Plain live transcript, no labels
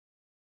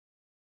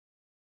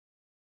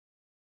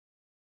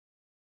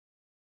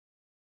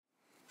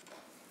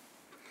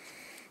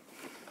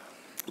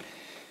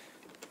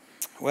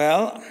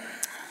Well,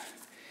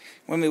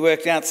 when we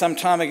worked out some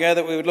time ago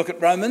that we would look at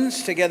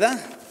Romans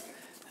together,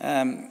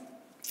 I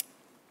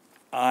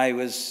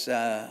was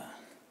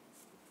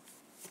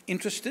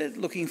interested,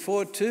 looking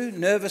forward to,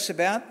 nervous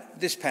about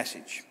this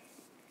passage.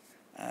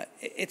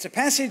 It's a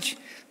passage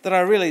that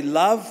I really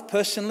love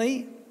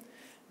personally,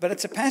 but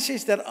it's a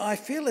passage that I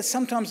feel is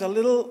sometimes a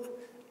little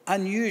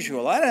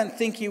unusual. I don't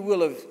think you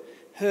will have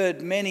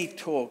heard many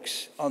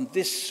talks on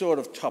this sort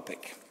of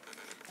topic.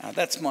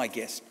 That's my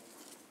guess.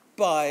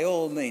 By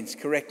all means,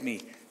 correct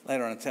me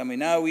later on and tell me,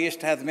 no, we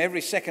used to have them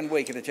every second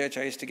week at the church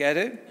I used to go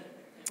to.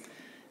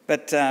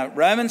 But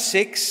Romans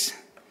 6,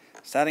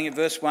 starting at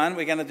verse 1,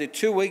 we're going to do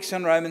 2 weeks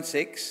on Romans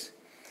 6,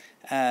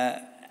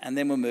 and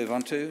then we'll move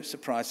on to,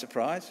 surprise,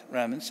 surprise,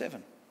 Romans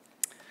 7.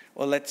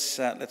 Well, let's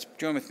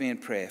join with me in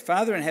prayer.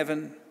 Father in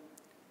heaven,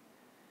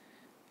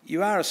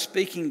 you are a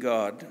speaking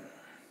God,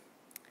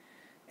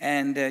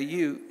 and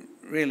you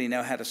really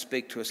know how to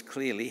speak to us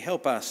clearly.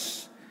 Help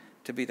us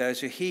to be those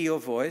who hear your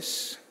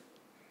voice,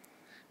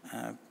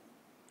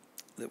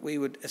 that we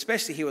would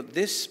especially hear what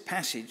this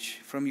passage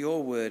from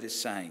your word is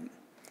saying.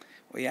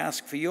 We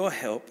ask for your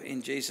help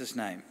in Jesus'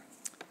 name.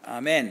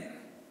 Amen.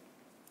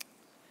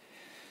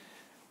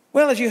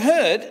 Well, as you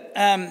heard,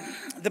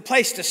 the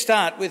place to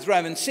start with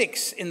Romans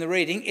 6 in the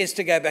reading is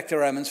to go back to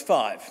Romans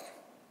 5.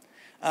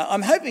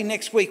 I'm hoping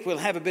next week we'll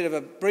have a bit of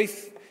a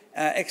brief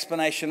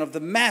explanation of the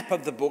map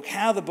of the book,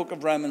 how the book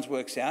of Romans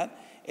works out.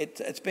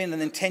 It's been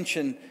an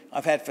intention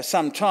I've had for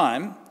some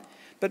time.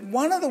 But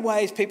one of the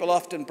ways people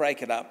often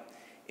break it up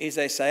is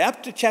they say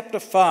up to chapter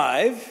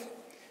 5,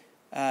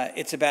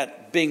 it's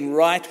about being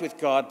right with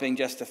God, being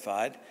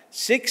justified.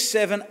 6,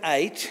 7,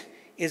 8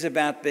 is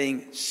about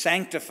being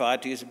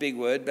sanctified, to use a big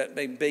word, but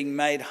being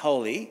made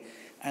holy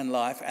and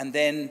life. And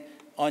then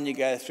on you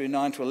go through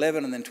 9 to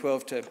 11 and then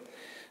 12 to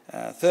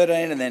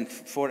 13 and then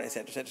 14,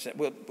 etc., etc.,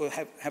 etc. We'll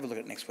have a look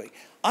at it next week.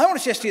 I want to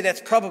suggest to you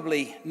that's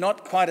probably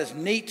not quite as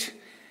neat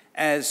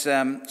as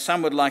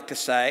some would like to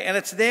say, and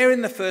it's there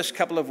in the first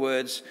couple of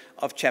words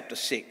of chapter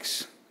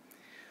 6.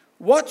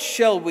 What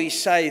shall we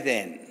say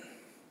then?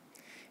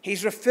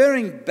 He's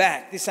referring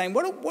back. He's saying,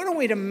 what are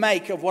we to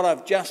make of what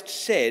I've just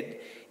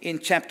said in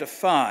chapter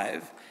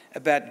 5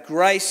 about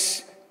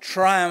grace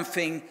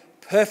triumphing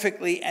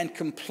perfectly and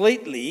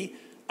completely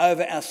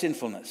over our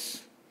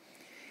sinfulness?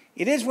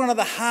 It is one of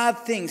the hard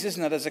things,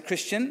 isn't it, as a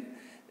Christian,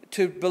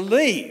 to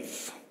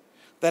believe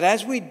that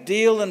as we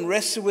deal and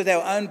wrestle with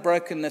our own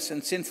brokenness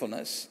and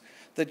sinfulness,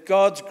 that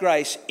God's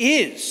grace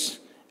is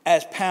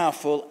as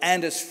powerful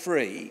and as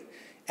free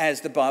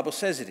as the Bible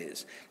says it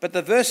is. But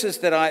the verses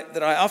that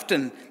I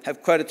often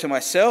have quoted to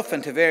myself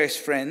and to various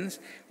friends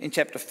in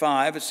chapter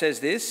 5, it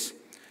says this: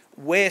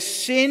 where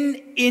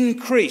sin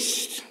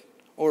increased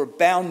or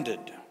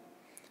abounded,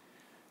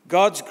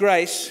 God's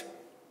grace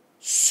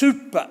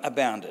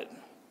superabounded.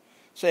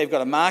 So you've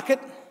got a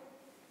market,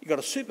 you've got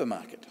a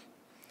supermarket.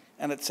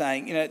 And it's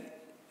saying,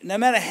 no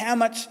matter how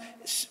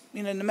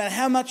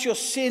much your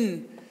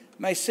sin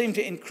may seem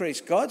to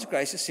increase, God's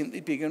grace is simply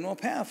bigger and more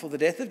powerful. The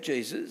death of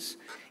Jesus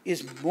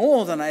is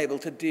more than able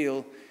to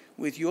deal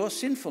with your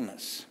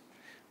sinfulness.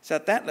 So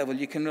at that level,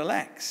 you can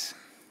relax.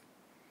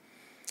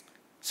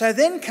 So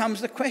then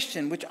comes the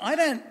question, which I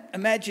don't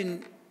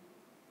imagine,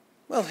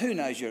 well, who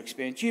knows your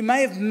experience? You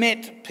may have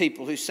met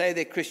people who say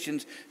they're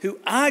Christians who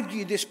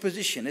argue this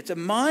position. It's a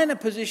minor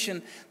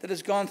position that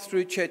has gone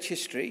through church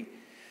history.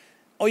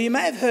 Or you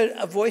may have heard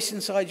a voice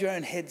inside your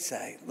own head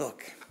say,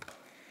 look,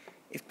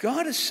 if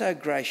God is so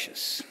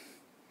gracious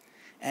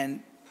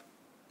and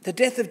the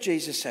death of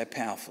Jesus so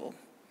powerful,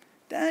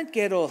 don't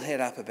get all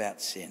head up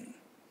about sin.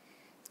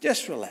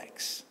 Just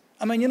relax.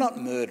 I mean, you're not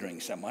murdering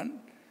someone,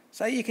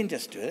 so you can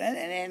just do it. And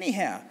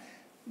anyhow,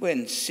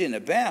 when sin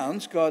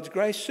abounds, God's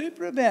grace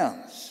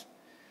superabounds.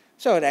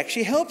 So it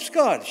actually helps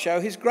God show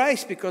his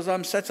grace because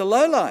I'm such a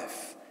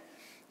lowlife.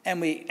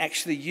 And we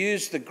actually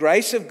use the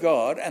grace of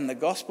God and the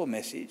gospel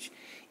message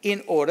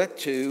in order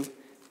to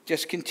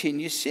just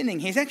continue sinning.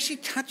 He's actually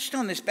touched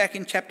on this back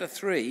in chapter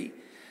 3,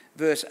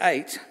 verse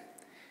 8,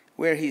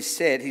 where he's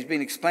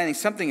been explaining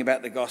something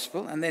about the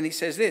gospel, and then he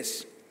says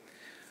this: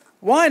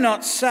 why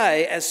not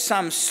say, as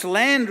some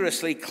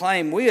slanderously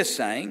claim we are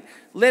saying,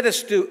 let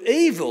us do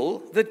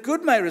evil that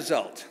good may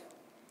result?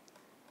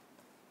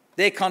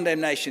 Their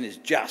condemnation is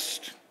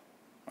just.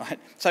 Right?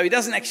 So he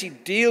doesn't actually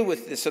deal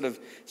with this sort of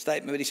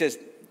statement, but he says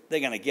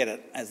they're going to get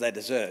it as they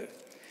deserve.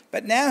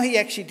 But now he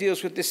actually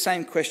deals with this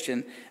same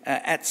question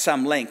at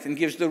some length and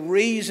gives the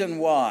reason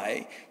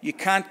why you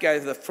can't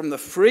go from the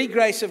free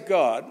grace of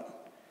God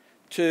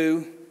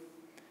to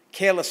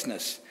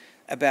carelessness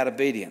about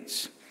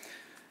obedience.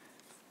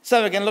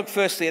 So we're going to look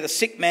firstly at a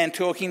sick man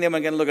talking, then we're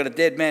going to look at a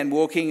dead man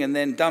walking, and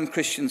then dumb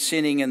Christians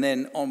sinning, and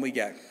then on we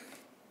go.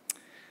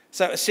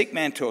 So a sick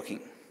man talking.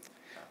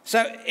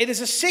 So it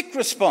is a sick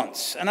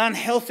response, an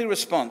unhealthy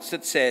response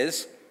that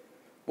says,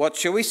 what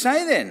shall we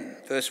say then?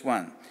 Verse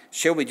 1.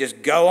 Shall we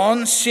just go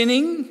on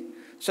sinning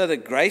so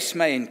that grace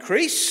may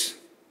increase?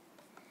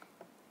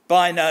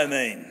 By no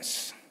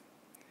means.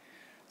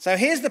 So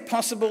here's the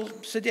possible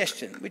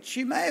suggestion, which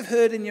you may have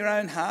heard in your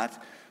own heart,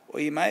 Or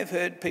you may have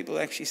heard people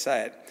actually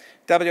say it.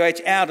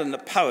 W.H. Auden, the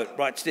poet,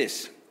 writes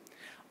this: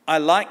 I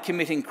like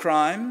committing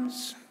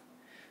crimes.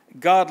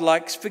 God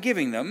likes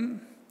forgiving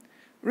them.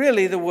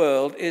 Really, the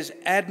world is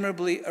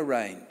admirably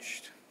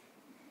arranged.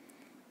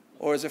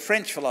 Or as a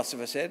French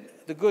philosopher said,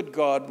 the good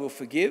God will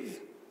forgive.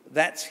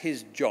 That's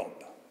his job.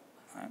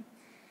 Right?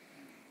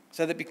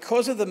 So that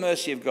because of the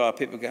mercy of God,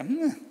 people go,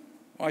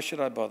 why should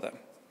I bother?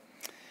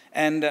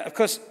 And of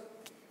course,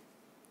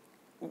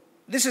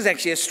 this is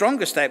actually a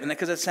stronger statement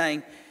because it's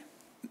saying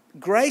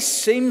grace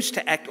seems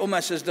to act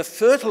almost as the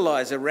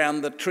fertilizer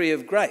around the tree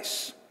of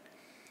grace.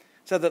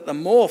 So that the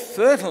more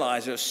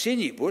fertilizer of sin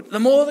you put, the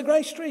more the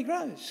grace tree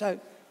grows. So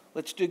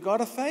let's do God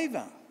a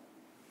favour.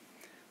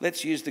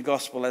 Let's use the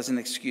gospel as an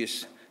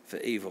excuse for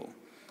evil.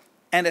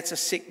 And it's a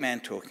sick man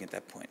talking at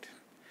that point.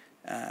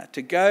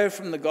 To go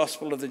from the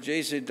gospel of the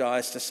Jesus who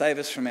dies to save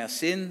us from our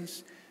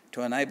sins,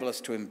 to enable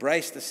us to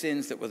embrace the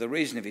sins that were the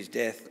reason of his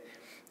death,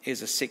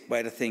 is a sick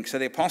way to think. So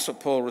the Apostle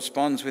Paul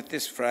responds with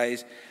this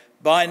phrase,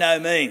 by no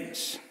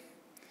means.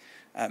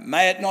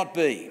 May it not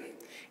be.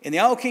 In the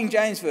old King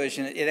James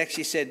Version, it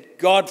actually said,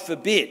 God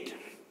forbid.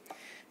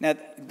 Now,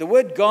 the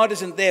word God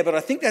isn't there, but I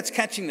think that's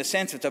catching the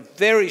sense. It's a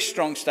very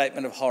strong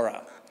statement of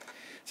horror.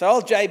 So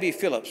old J.B.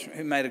 Phillips,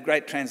 who made a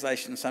great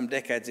translation some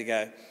decades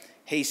ago,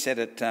 he said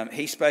it,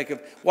 he spoke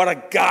of what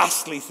a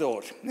ghastly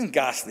thought. And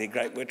ghastly, a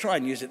great word. Try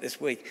and use it this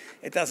week.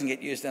 It doesn't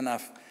get used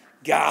enough.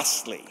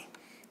 Ghastly.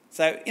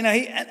 So,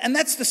 and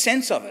that's the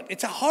sense of it.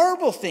 It's a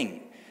horrible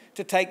thing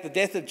to take the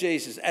death of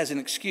Jesus as an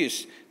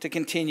excuse to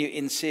continue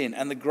in sin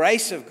and the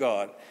grace of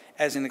God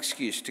as an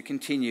excuse to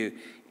continue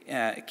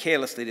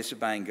carelessly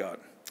disobeying God.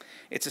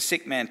 It's a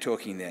sick man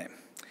talking there.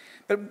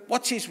 But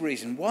what's his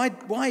reason?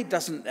 Why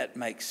doesn't that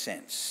make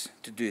sense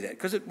to do that?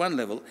 Because at one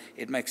level,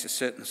 it makes a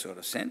certain sort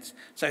of sense.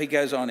 So he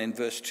goes on in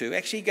verse 2.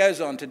 Actually, he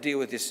goes on to deal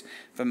with this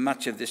for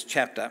much of this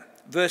chapter.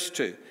 Verse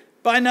 2,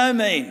 by no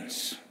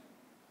means.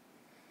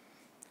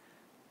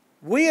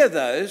 We are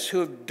those who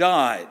have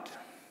died.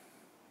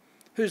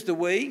 Who's the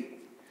we?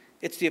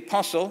 It's the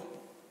apostle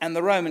and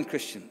the Roman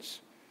Christians.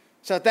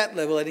 So at that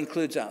level, it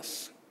includes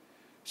us.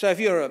 So if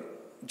you're a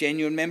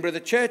genuine member of the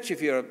church,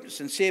 if you're a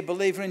sincere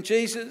believer in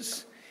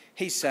Jesus,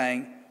 he's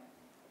saying,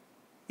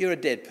 you're a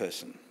dead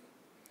person.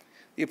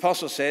 The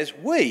apostle says,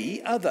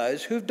 we are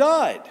those who've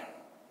died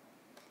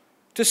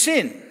to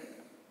sin.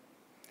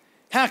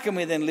 How can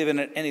we then live in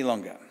it any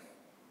longer?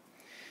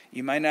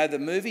 You may know the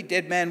movie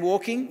Dead Man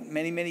Walking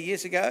many, many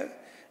years ago.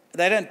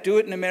 They don't do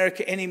it in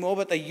America anymore,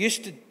 but they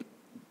used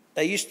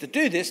to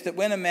do this, that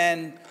when a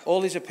man,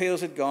 all his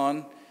appeals had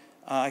gone,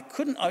 I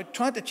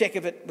tried to check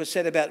if it was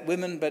said about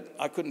women, but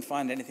I couldn't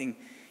find anything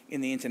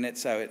in the internet,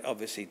 so it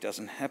obviously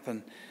doesn't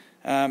happen.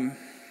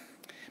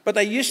 But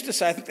they used to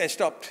say, I think they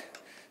stopped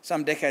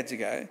some decades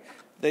ago,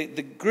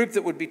 the group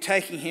that would be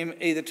taking him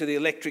either to the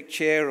electric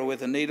chair or where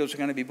the needles were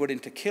going to be put in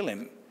to kill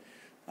him,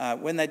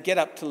 when they'd get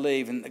up to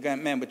leave and the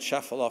man would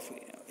shuffle off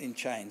in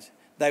chains,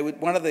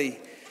 one of the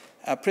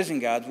prison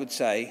guards would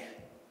say,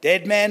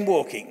 dead man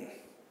walking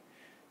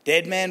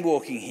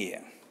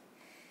here,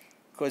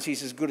 because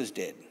he's as good as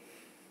dead.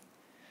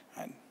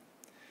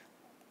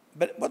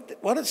 But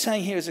what it's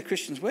saying here as a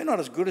Christians, we're not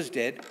as good as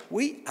dead,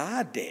 we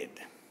are dead.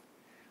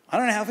 I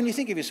don't know how often you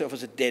think of yourself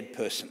as a dead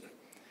person,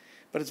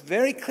 but it's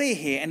very clear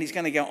here, and he's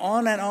going to go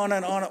on and on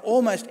and on,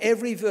 almost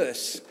every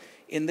verse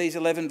in these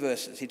 11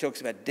 verses. He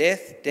talks about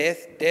death,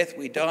 death, death,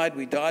 we died,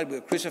 we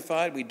were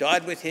crucified, we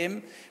died with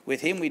him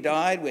we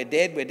died, we're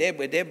dead, we're dead,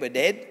 we're dead, we're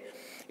dead.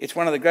 It's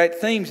one of the great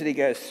themes that he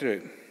goes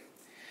through.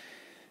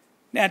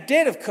 Now,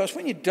 dead, of course,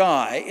 when you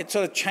die, it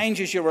sort of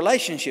changes your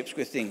relationships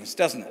with things,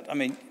 doesn't it? I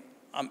mean,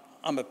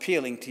 I'm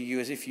appealing to you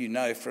as if you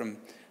know from,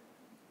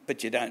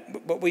 but you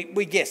don't. But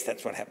we guess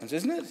that's what happens,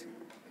 isn't it?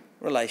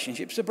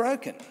 Relationships are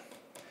broken.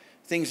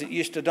 Things that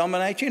used to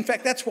dominate you. In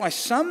fact, that's why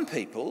some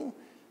people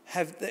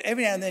have,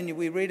 every now and then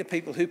we read of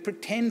people who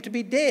pretend to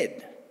be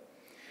dead.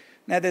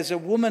 Now, there's a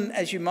woman,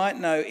 as you might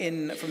know,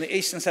 from the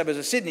eastern suburbs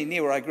of Sydney,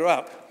 near where I grew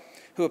up,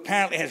 who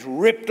apparently has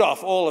ripped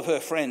off all of her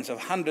friends of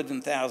hundreds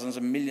and thousands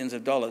and millions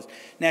of dollars.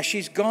 Now,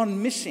 she's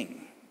gone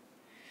missing.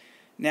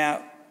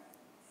 Now,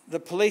 the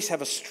police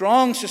have a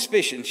strong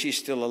suspicion she's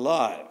still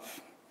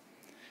alive.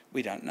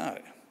 We don't know.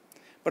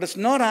 But it's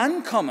not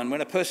uncommon when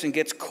a person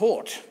gets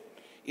caught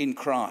in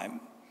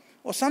crime,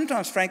 or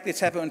sometimes, frankly, it's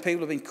happened when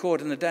people have been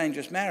caught in a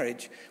dangerous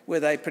marriage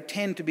where they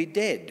pretend to be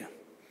dead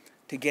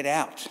to get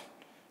out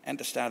and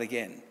to start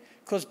again.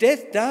 Because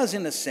death does,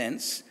 in a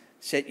sense,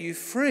 set you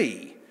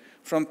free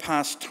from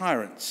past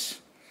tyrants.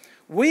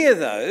 We are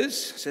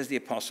those, says the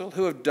apostle,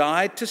 who have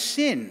died to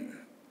sin.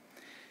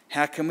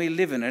 How can we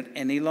live in it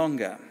any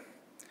longer?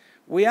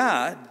 We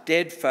are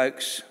dead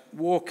folks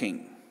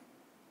walking.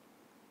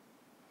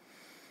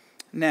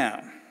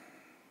 Now,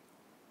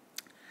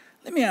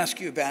 let me ask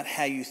you about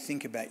how you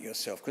think about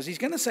yourself, because he's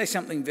going to say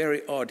something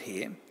very odd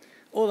here.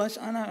 Although,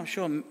 I know, I'm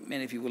sure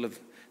many of you will have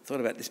thought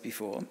about this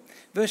before.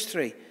 Verse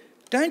 3,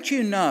 don't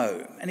you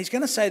know, and he's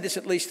going to say this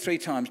at least 3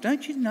 times,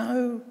 don't you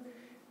know,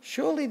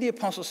 surely the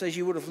apostle says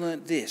you would have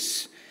learnt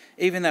this.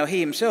 even though he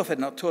himself had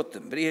not taught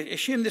them. But he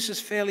assumed this is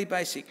fairly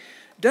basic.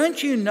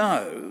 Don't you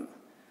know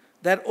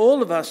that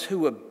all of us who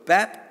were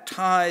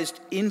baptized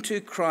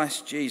into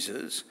Christ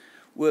Jesus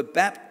were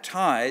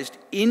baptized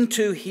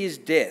into his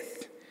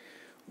death?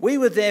 We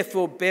were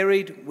therefore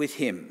buried with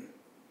him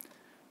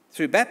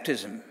through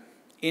baptism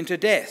into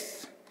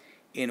death,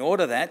 in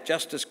order that,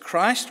 just as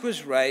Christ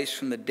was raised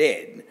from the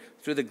dead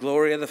through the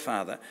glory of the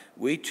Father,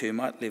 we too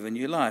might live a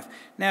new life.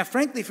 Now,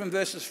 frankly, from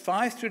verses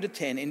 5 through to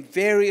 10, in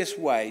various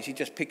ways, he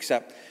just picks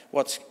up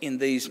what's in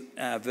these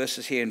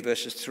verses here in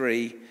verses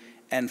 3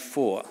 and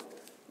 4.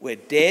 We're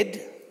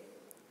dead,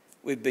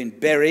 we've been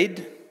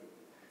buried,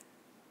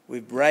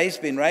 we've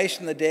been raised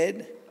from the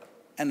dead,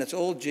 and it's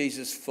all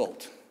Jesus'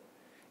 fault.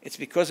 It's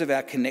because of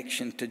our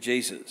connection to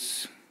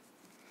Jesus.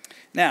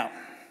 Now,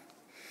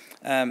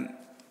 I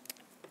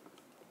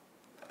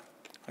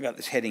got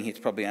this heading here, it's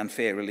probably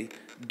unfair really.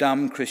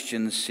 Dumb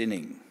Christians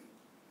sinning.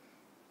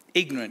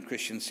 Ignorant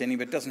Christians sinning,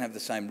 but it doesn't have the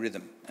same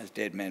rhythm as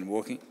dead man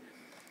walking.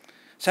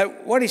 So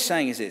what he's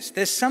saying is this: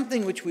 there's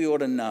something which we ought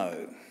to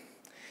know,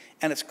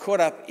 and it's caught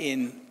up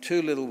in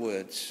two little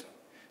words,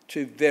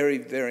 two very,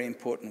 very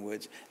important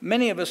words.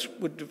 Many of us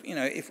would,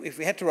 if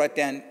we had to write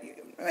down,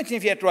 imagine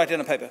if you had to write down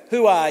on paper,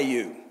 who are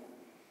you?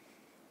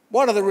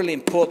 What are the really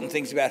important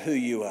things about who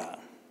you are?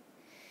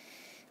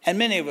 And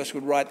many of us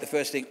would write the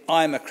first thing,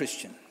 I'm a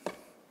Christian.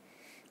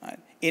 Right?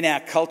 In our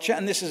culture,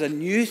 and this is a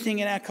new thing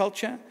in our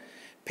culture,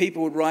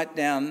 people would write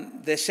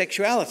down their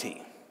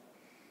sexuality.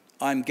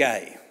 I'm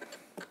gay.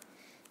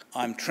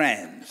 I'm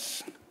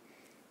trans.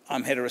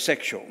 I'm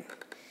heterosexual.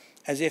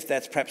 As if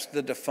that's perhaps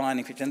the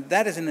defining feature. And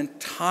that is an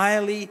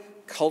entirely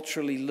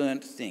culturally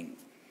learnt thing.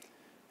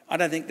 I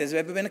don't think there's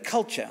ever been a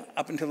culture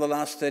up until the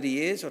last 30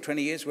 years or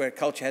 20 years where a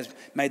culture has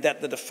made that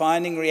the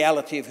defining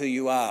reality of who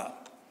you are.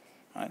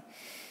 Right?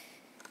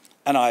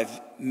 And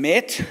I've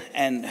met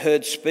and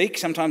heard speak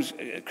sometimes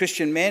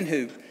Christian men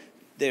who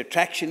their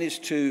attraction is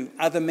to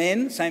other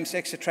men,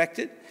 same-sex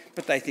attracted,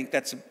 but they think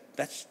that's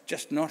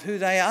just not who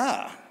they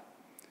are.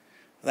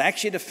 They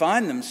actually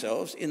define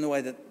themselves in the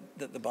way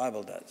that the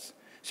Bible does.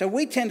 So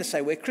we tend to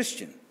say we're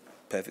Christian.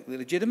 Perfectly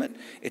legitimate.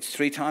 It's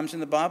 3 times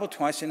in the Bible,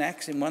 twice in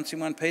Acts and once in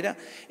 1 Peter.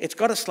 It's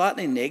got a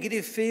slightly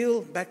negative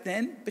feel back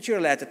then, but you're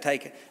allowed to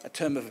take a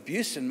term of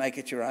abuse and make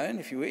it your own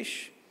if you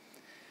wish,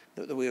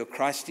 that we were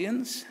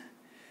Christians.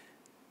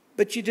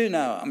 But you do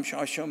know, I'm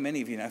sure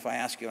many of you know, if I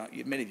ask you,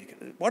 many of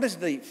you, what is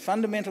the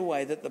fundamental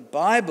way that the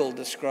Bible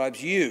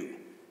describes you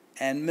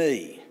and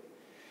me?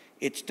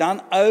 It's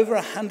done over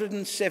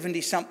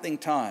 170-something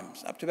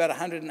times, up to about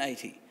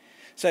 180.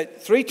 So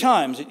 3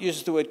 times it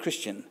uses the word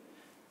Christian.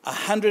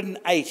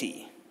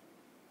 180,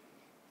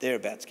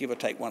 thereabouts, give or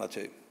take 1 or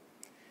 2,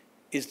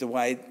 is the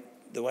way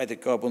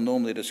that God will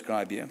normally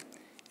describe you.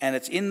 And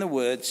it's in the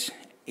words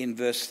in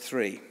verse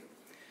 3.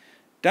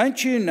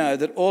 Don't you know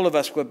that all of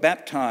us were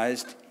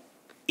baptized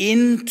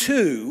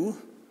into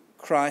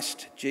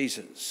Christ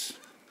Jesus?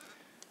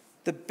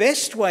 The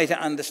best way to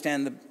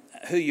understand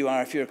who you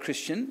are if you're a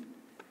Christian,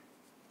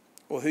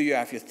 or who you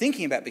are if you're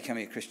thinking about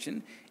becoming a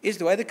Christian, is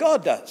the way that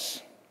God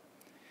does.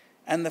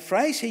 And the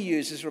phrase he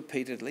uses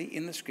repeatedly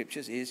in the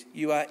scriptures is,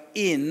 you are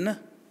in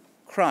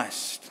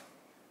Christ.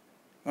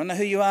 You want to know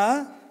who you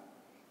are?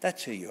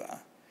 That's who you are.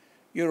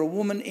 You're a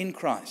woman in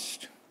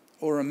Christ,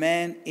 or a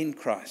man in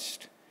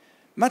Christ.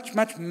 Much,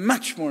 much,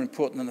 much more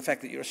important than the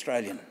fact that you're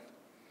Australian,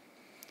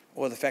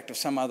 or the fact of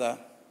some other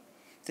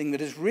thing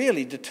that is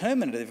really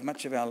determinative of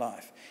much of our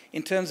life.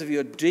 In terms of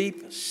your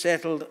deep,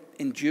 settled,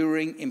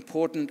 enduring,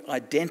 important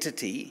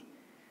identity,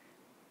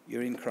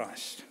 you're in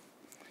Christ.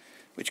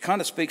 Which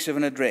kind of speaks of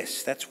an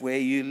address. That's where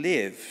you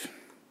live,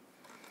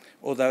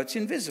 although it's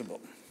invisible.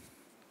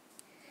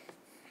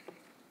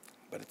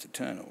 But it's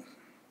eternal.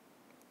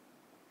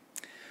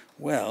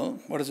 Well,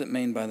 what does it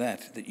mean by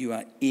that? That you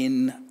are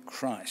in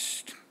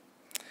Christ.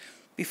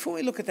 Before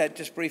we look at that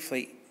just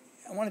briefly,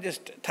 I want to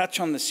just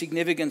touch on the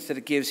significance that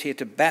it gives here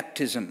to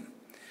baptism.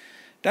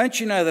 Don't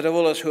you know that of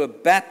all us who are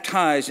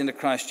baptized into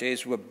Christ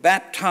Jesus, were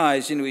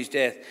baptized into his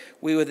death,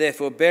 we were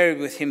therefore buried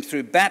with him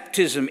through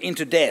baptism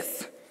into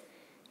death,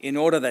 in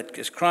order that,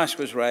 as Christ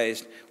was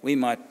raised, we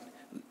might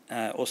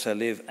also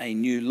live a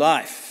new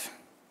life.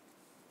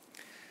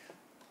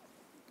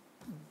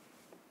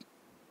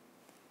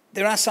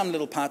 There are some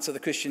little parts of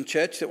the Christian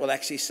church that will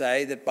actually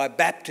say that by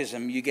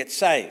baptism you get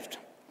saved.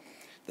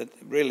 That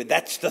really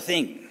that's the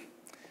thing,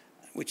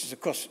 which is, of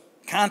course,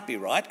 can't be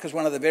right, because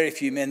one of the very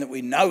few men that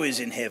we know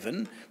is in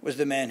heaven was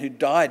the man who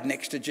died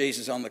next to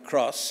Jesus on the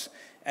cross,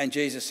 and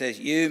Jesus says,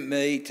 you,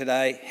 me,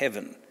 today,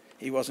 heaven.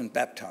 He wasn't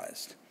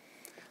baptised.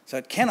 So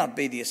it cannot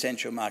be the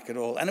essential mark at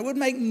all. And it would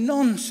make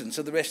nonsense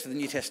of the rest of the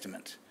New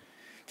Testament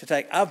to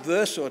take a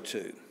verse or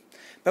two.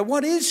 But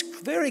what is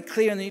very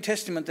clear in the New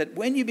Testament, that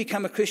when you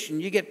become a Christian,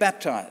 you get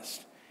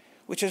baptised,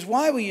 which is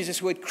why we use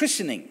this word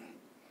christening,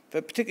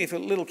 particularly for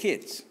little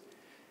kids.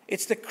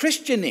 It's the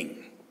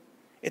christening.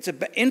 It's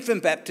an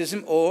infant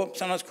baptism, or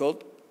sometimes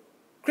called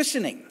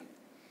christening,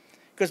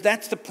 because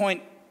that's the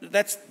point.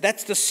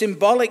 That's the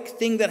symbolic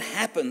thing that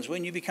happens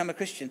when you become a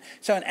Christian.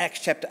 So in Acts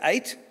chapter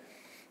 8,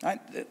 Right?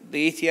 The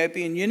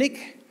Ethiopian eunuch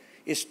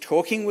is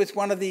talking with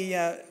one of the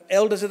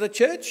elders of the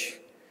church,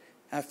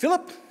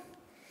 Philip,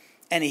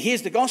 and he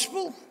hears the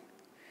gospel.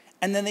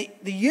 And then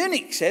the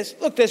eunuch says,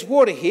 look, there's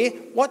water here.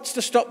 What's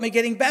to stop me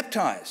getting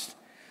baptised?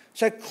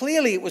 So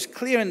clearly it was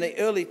clear in the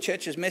early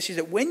church's message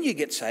that when you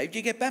get saved,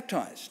 you get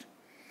baptised.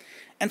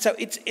 And so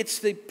it's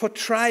the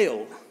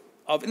portrayal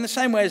of, in the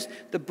same way as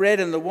the bread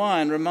and the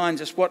wine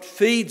reminds us what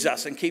feeds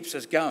us and keeps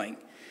us going.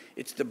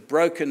 It's the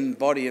broken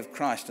body of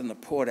Christ and the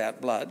poured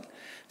out blood.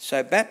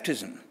 So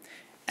baptism.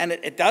 And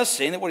it does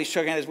seem that what he's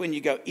talking about is when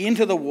you go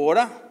into the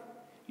water,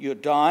 you're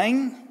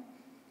dying,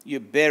 you're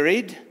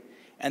buried,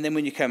 and then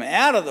when you come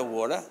out of the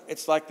water,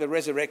 it's like the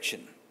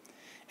resurrection.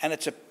 And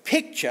it's a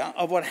picture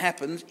of what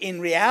happens in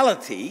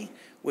reality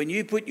when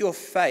you put your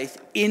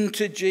faith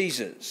into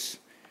Jesus.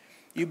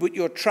 You put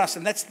your trust,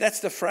 and that's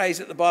the phrase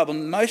that the Bible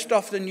most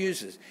often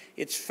uses.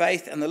 It's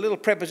faith, and the little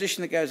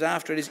preposition that goes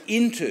after it is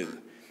into.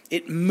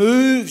 It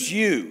moves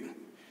you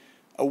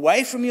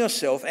away from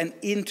yourself and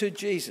into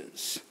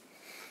Jesus.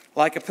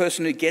 Like a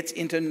person who gets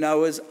into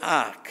Noah's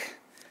ark.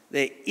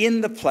 They're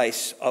in the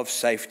place of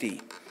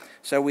safety.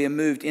 So we are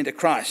moved into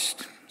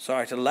Christ.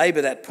 Sorry to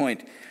labour that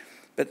point.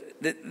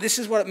 But this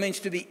is what it means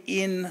to be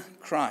in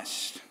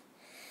Christ.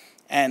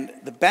 And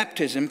the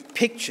baptism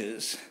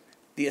pictures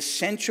the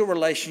essential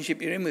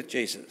relationship you're in with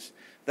Jesus.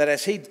 That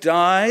as he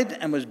died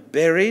and was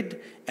buried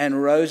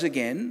and rose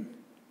again,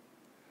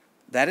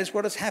 that is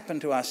what has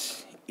happened to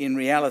us in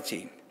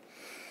reality.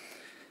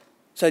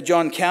 So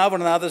John Calvin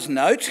and others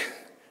note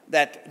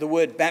that the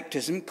word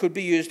baptism could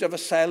be used of a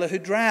sailor who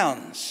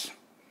drowns.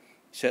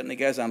 He certainly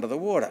goes under the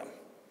water.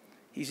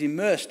 He's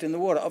immersed in the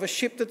water. Of a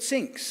ship that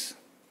sinks.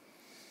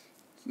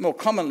 More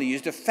commonly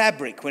used of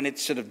fabric when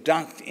it's sort of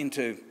dunked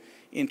into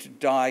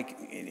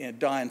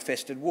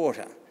dye-infested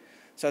water.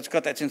 So it's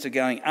got that sense of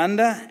going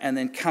under and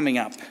then coming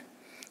up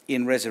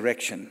in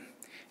resurrection.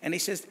 And he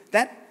says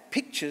that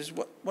pictures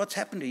what's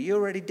happened to you. You're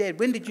already dead.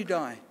 When did you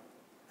die?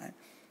 Right?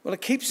 Well,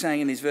 it keeps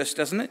saying in his verse,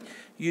 doesn't it?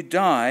 You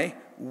die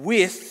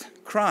with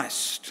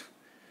Christ.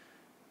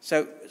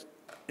 So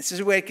this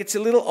is where it gets a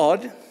little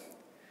odd.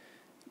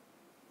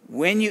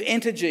 When you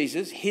enter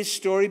Jesus, his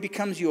story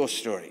becomes your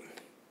story.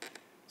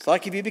 It's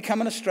like if you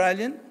become an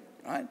Australian,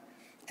 right?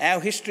 Our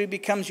history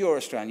becomes your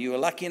Australian. You were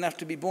lucky enough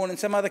to be born in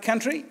some other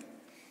country.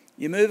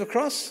 You move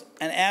across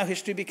and our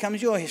history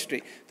becomes your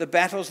history. The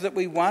battles that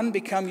we won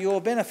become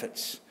your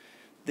benefits.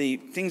 The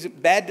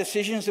bad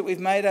decisions that we've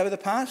made over the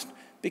past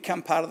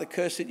become part of the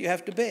curse that you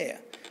have to bear.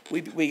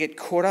 We get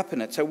caught up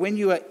in it. So when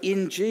you are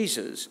in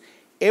Jesus,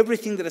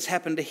 everything that has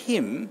happened to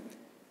him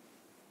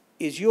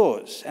is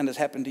yours and has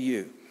happened to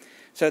you.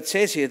 So it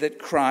says here that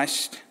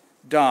Christ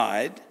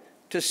died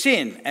to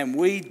sin, and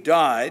we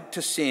died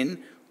to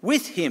sin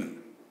with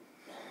him.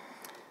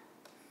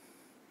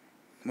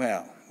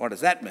 Well, what does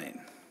that mean?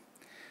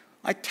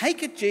 I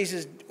take it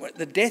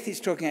the death he's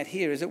talking about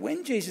here is that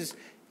when Jesus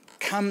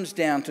comes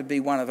down to be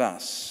one of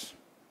us,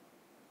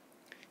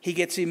 he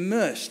gets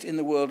immersed in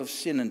the world of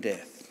sin and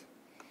death.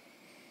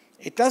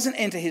 It doesn't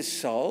enter his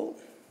soul.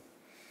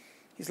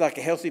 He's like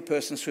a healthy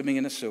person swimming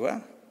in a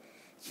sewer.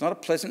 It's not a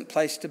pleasant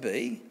place to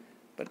be,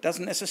 but it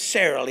doesn't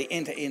necessarily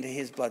enter into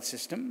his blood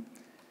system.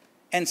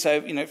 And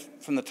so,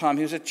 from the time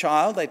he was a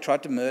child, they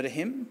tried to murder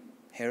him.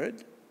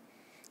 Herod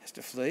has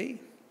to flee.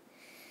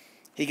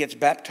 He gets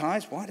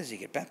baptised. Why does he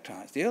get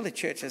baptised? The early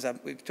church, as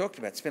we've talked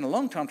about, spent a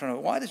long time trying to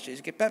know, why does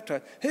Jesus get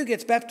baptised? Who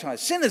gets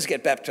baptised? Sinners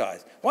get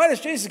baptised. Why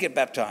does Jesus get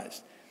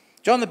baptised?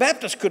 John the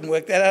Baptist couldn't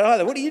work that out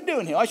either. What are you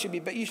doing here? You should be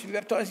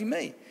baptising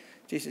me.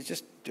 Jesus,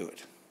 just do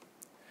it.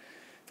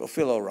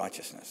 Fulfill all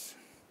righteousness.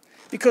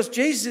 Because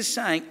Jesus is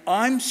saying,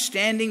 I'm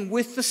standing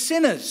with the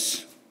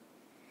sinners.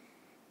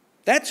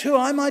 That's who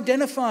I'm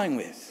identifying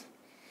with.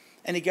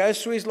 And he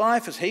goes through his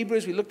life as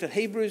Hebrews. We looked at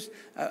Hebrews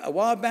a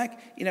while back,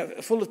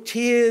 full of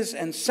tears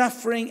and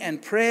suffering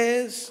and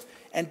prayers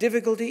and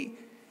difficulty.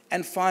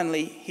 And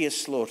finally, he is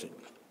slaughtered.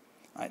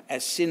 Right?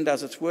 As sin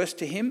does its worst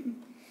to him,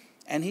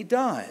 and he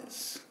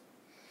dies.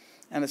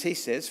 And as he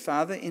says,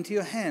 Father, into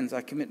your hands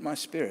I commit my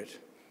spirit.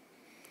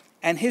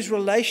 And his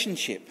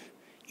relationship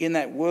in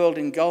that world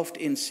engulfed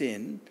in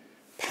sin,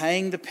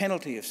 paying the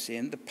penalty of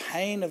sin, the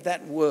pain of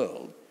that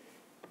world,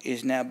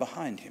 is now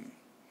behind him.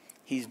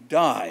 He's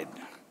died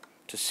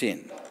to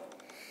sin.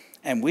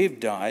 And we've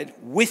died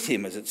with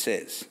him, as it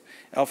says.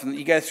 Often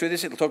you go through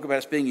this, it'll talk about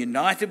us being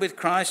united with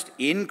Christ,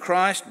 in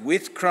Christ,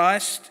 with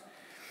Christ.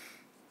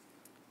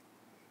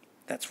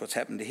 That's what's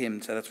happened to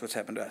him, so that's what's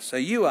happened to us. So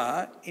you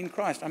are in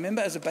Christ. I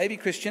remember as a baby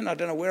Christian, I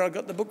don't know where I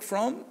got the book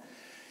from.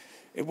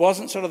 It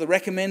wasn't sort of the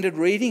recommended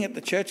reading at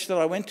the church that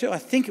I went to. I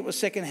think it was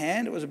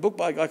secondhand. It was a book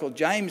by a guy called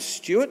James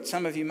Stewart.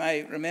 Some of you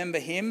may remember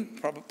him,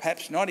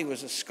 perhaps not. He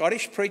was a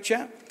Scottish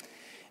preacher.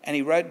 And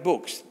he wrote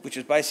books, which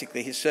is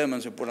basically his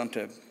sermons were put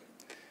onto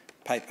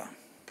paper.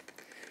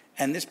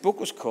 And this book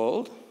was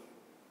called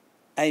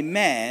A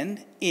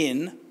Man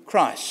in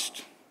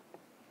Christ.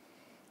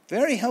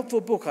 Very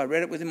helpful book. I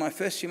read it within my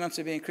first few months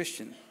of being a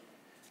Christian.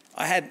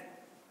 I had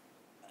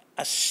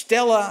a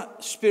stellar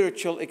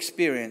spiritual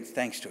experience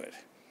thanks to it.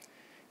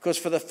 Because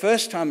for the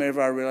first time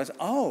ever I realised,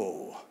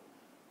 oh,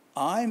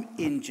 I'm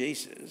in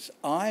Jesus.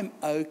 I'm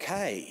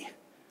okay.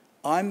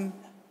 I'm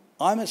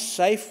as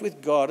safe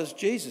with God as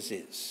Jesus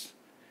is.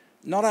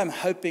 Not I'm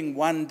hoping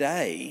one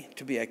day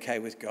to be okay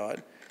with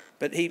God,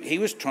 but he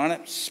was trying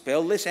to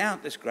spell this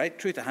out, this great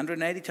truth,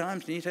 180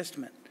 times in the New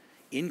Testament.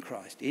 In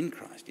Christ, in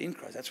Christ, in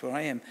Christ. That's where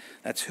I am.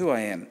 That's who I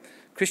am.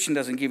 Christian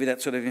doesn't give you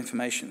that sort of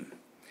information.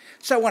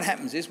 So what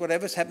happens is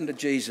whatever's happened to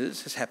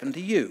Jesus has happened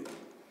to you.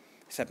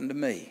 It's happened to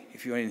me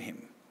if you're in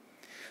him.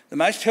 The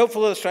most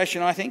helpful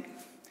illustration, I think,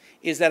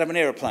 is that of an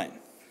aeroplane.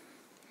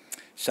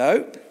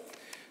 So,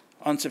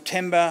 on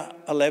September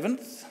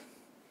 11th,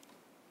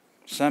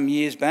 some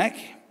years back,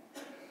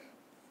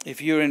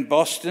 if you're in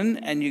Boston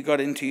and you got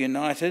into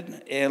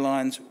United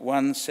Airlines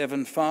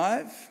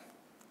 175,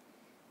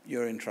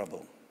 you're in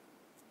trouble.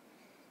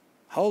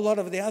 A whole lot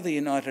of the other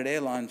United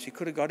Airlines you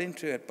could have got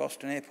into at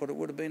Boston Airport, it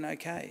would have been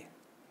okay.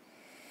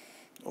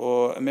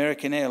 Or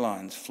American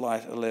Airlines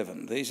Flight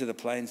 11. These are the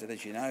planes that,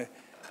 as you know,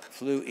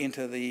 flew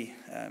into the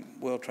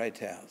World Trade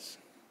Towers.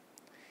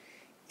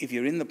 If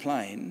you're in the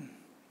plane,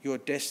 your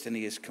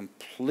destiny is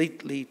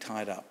completely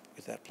tied up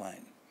with that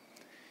plane.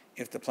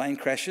 If the plane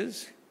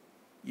crashes,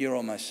 you're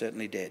almost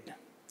certainly dead.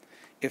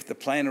 If the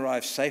plane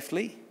arrives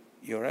safely,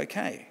 you're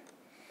okay.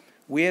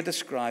 We are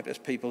described as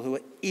people who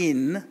are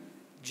in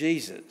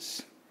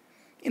Jesus.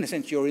 In a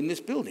sense, you're in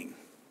this building.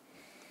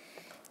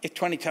 If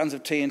 20 tons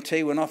of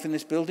TNT went off in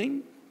this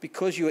building,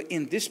 because you are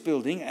in this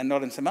building and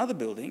not in some other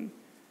building,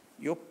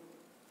 you're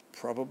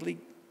probably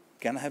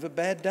going to have a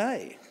bad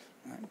day,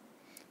 right?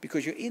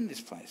 Because you're in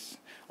this place.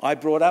 I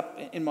brought up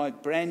in my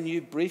brand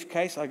new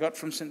briefcase I got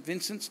from St.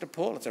 Vincent's de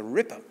Paul, it's a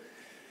ripper.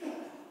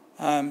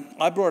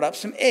 I brought up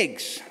some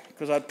eggs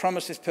because I'd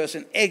promised this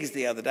person eggs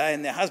the other day,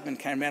 and their husband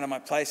came round to my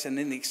place, and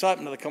in the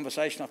excitement of the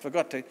conversation I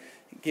forgot to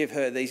give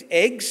her these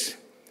eggs,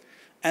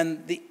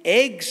 and the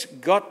eggs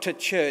got to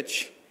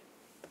church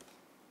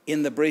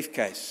in the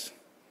briefcase.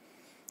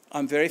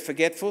 I'm very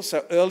forgetful,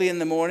 so early in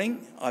the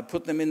morning I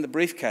put them in the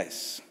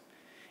briefcase.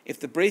 If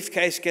the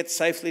briefcase gets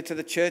safely to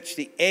the church,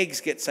 the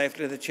eggs get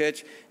safely to the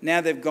church.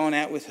 Now they've gone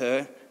out with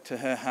her to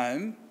her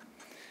home,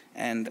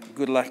 and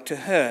good luck to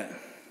her.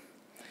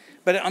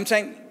 But I'm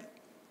saying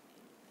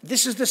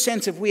this is the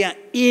sense of we are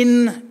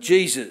in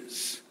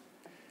Jesus.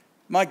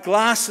 My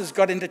glasses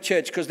got into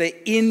church because they're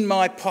in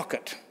my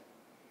pocket.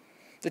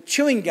 The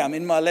chewing gum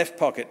in my left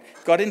pocket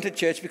got into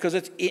church because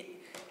it's in.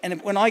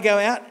 And when I go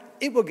out,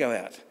 it will go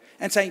out.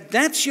 And saying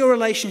that's your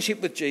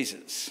relationship with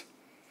Jesus.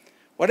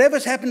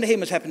 Whatever's happened to him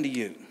has happened to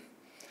you.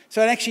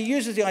 So it actually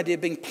uses the idea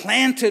of being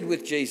planted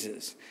with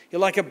Jesus.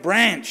 You're like a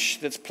branch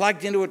that's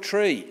plugged into a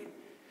tree.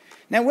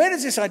 Now, where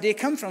does this idea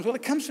come from? Well,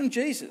 it comes from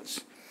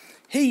Jesus.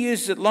 He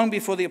uses it long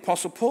before the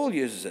Apostle Paul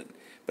uses it.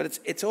 But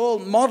it's all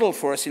modelled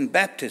for us in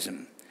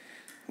baptism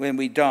when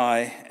we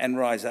die and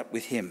rise up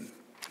with him.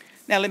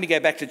 Now, let me go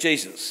back to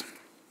Jesus.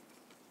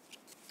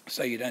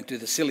 So you don't do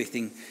the silly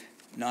thing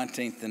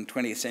 19th and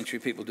 20th century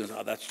people do.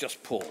 Oh, that's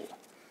just Paul.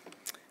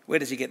 Where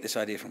does he get this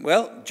idea from?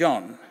 Well,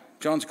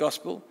 John's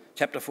Gospel,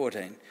 chapter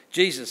 14.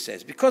 Jesus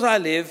says, because I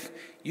live,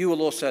 you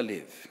will also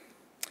live.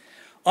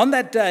 On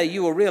that day,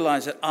 you will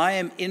realise that I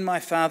am in my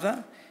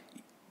Father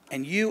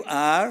and you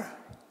are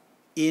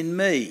in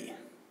me,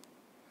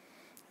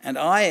 and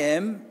I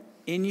am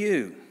in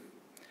you.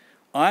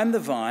 I am the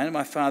vine, and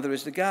my Father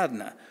is the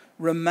gardener.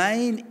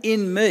 Remain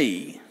in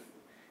me,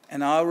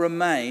 and I'll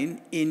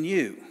remain in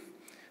you.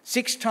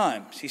 6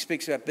 times he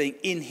speaks about being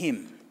in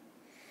him.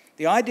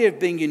 The idea of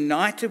being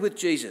united with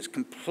Jesus,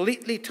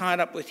 completely tied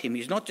up with him.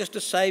 He's not just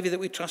a saviour that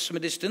we trust from a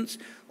distance,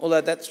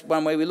 although that's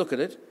one way we look at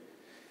it.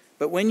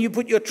 But when you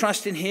put your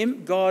trust in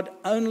him, God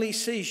only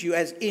sees you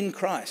as in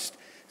Christ.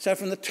 So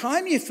from the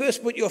time you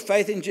first put your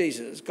faith in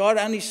Jesus, God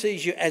only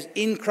sees you as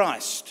in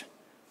Christ.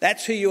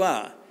 That's who you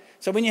are.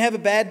 So when you have a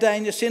bad day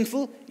and you're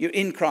sinful, you're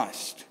in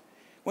Christ.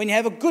 When you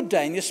have a good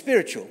day and you're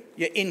spiritual,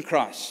 you're in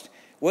Christ.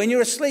 When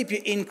you're asleep,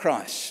 you're in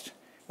Christ.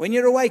 When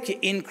you're awake, you're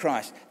in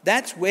Christ.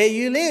 That's where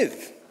you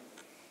live.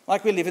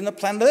 Like we live in the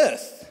planet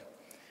Earth.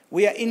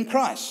 We are in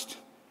Christ.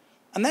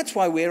 And that's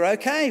why we're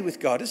okay with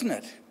God, isn't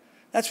it?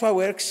 That's why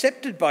we're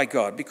accepted by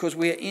God, because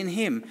we are in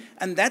him.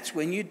 And that's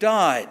when you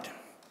died,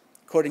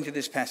 according to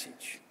this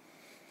passage.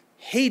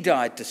 He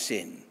died to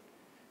sin.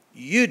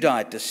 You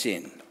died to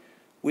sin.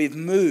 We've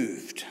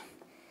moved.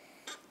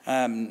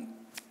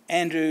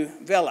 Andrew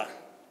Vella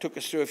took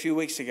us through a few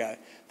weeks ago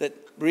that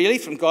really,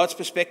 from God's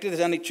perspective,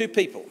 there's only 2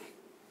 people,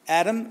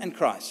 Adam and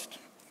Christ.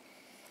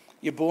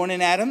 You're born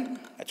in Adam.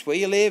 That's where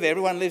you live.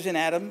 Everyone lives in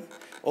Adam,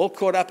 all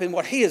caught up in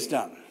what he has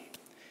done.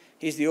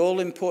 He's the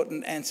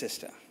all-important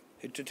ancestor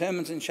who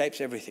determines and shapes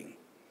everything.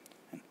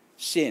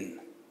 Sin,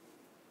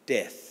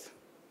 death,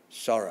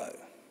 sorrow,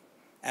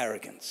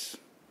 arrogance.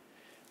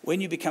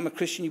 When you become a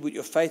Christian, you put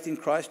your faith in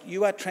Christ,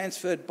 you are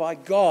transferred by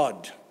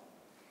God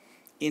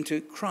into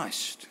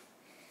Christ.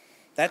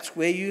 That's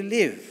where you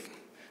live.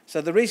 So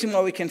the reason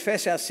why we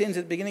confess our sins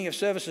at the beginning of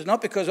service is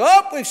not because,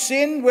 we've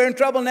sinned, we're in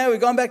trouble now, we've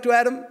gone back to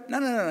Adam.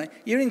 No.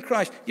 You're in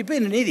Christ. You've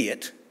been an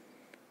idiot.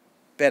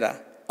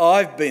 Better,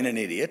 I've been an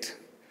idiot.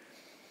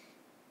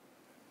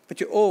 but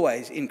you're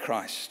always in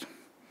Christ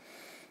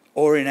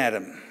or in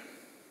Adam.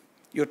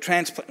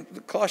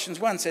 Colossians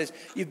 1 says,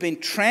 you've been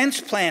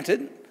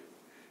transplanted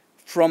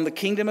from the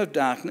kingdom of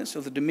darkness, or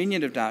the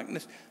dominion of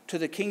darkness, to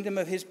the kingdom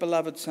of his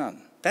beloved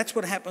Son. That's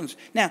what happens.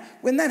 Now,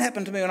 when that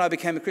happened to me when I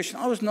became a Christian,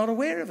 I was not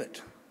aware of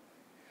it.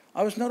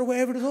 I was not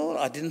aware of it at all.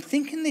 I didn't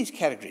think in these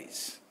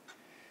categories.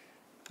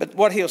 But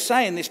what he'll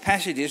say in this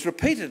passage is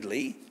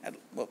repeatedly,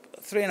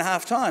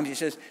 3.5 times, he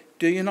says,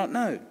 do you not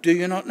know? Do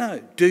you not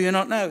know? Do you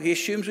not know? He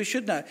assumes we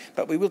should know,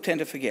 but we will tend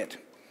to forget.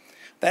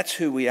 That's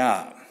who we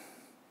are.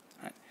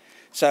 Right?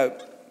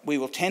 So we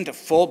will tend to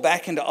fall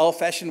back into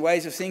old-fashioned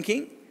ways of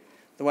thinking,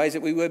 the ways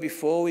that we were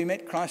before we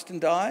met Christ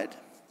and died.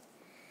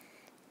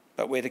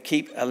 But we're to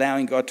keep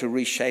allowing God to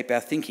reshape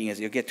our thinking, as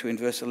you'll get to in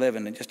verse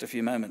 11 in just a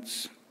few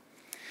moments.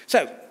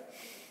 So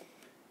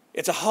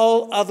it's a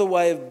whole other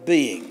way of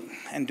being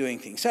and doing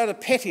things. So at a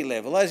petty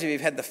level, those of you who've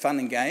had the fun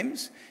and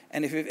games,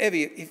 and if you've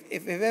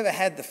ever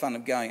had the fun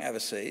of going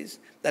overseas,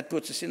 that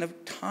puts us in a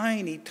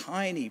tiny,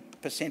 tiny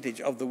percentage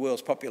of the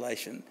world's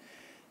population.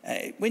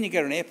 When you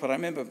go to an airport, I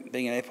remember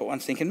being in an airport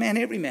once thinking, man,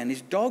 every man,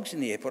 there's dogs in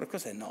the airport. Of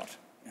course they're not.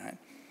 You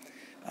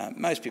know.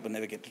 Most people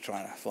never get to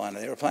try and fly in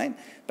an aeroplane.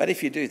 But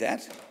if you do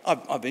that,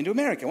 I've been to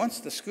America once.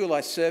 The school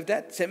I served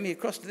at sent me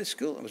across to this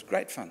school. It was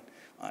great fun.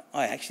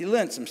 I actually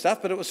learned some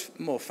stuff, but it was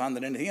more fun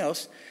than anything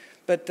else.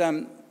 But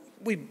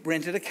we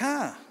rented a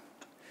car,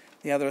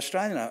 the other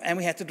Australian, and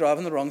we had to drive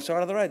on the wrong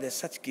side of the road. They're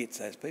such gits,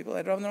 those people.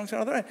 They drive on the wrong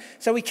side of the road.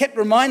 So we kept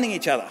reminding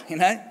each other, you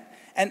know.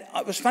 And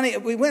it was funny.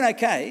 We went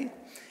okay,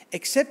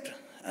 except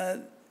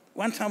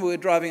one time we were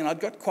driving and I'd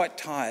got quite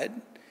tired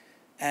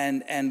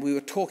and we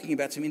were talking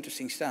about some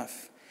interesting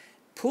stuff.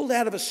 Pulled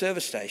out of a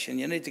service station.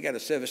 You need to go to a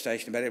service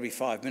station about every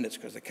 5 minutes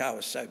because the car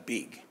was so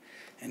big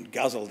and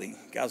guzzled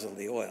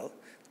the oil,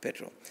 the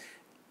petrol.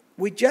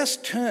 We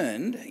just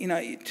turned,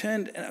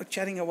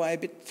 chatting away, a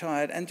bit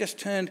tired, and just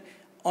turned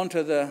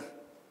onto the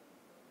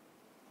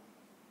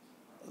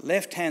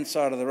left-hand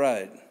side of the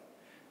road,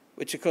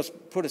 which, of course,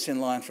 put us in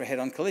line for a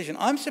head-on collision.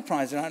 I'm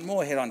surprised there aren't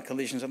more head-on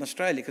collisions in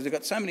Australia because we've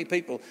got so many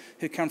people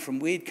who come from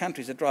weird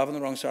countries that drive on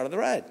the wrong side of the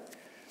road.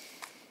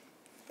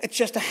 It's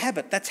just a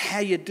habit. That's how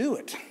you do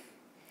it.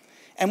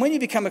 And when you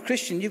become a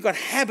Christian, you've got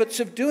habits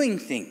of doing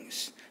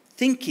things.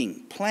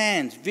 Thinking,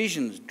 plans,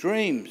 visions,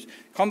 dreams,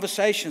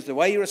 conversations, the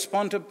way you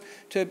respond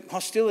to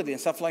hostility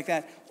and stuff like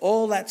that.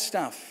 All that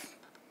stuff.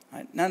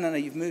 Right? No,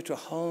 you've moved to a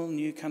whole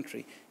new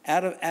country.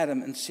 Out of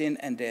Adam and sin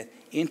and death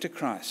into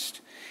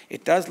Christ.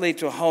 It does lead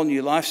to a whole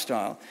new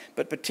lifestyle,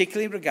 but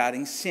particularly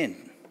regarding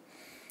sin.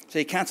 So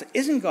you can't say,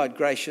 isn't God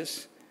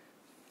gracious?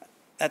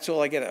 That's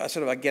all I get.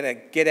 I get a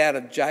get out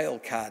of jail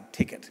card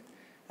ticket.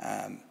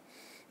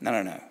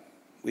 No.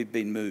 We've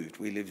been moved.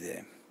 We live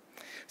there.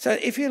 So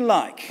if you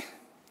like,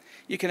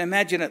 you can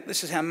imagine it.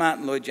 This is how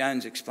Martin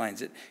Lloyd-Jones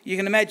explains it. You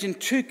can imagine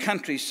two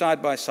countries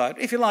side by side,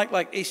 if you like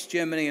East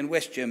Germany and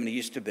West Germany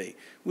used to be,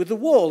 with a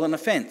wall and a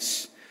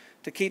fence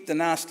to keep the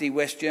nasty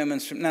West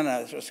Germans from,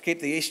 to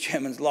keep the East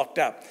Germans locked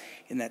up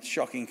in that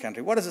shocking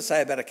country. What does it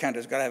say about a country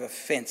that's got to have a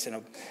fence and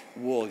a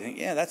wall? You think,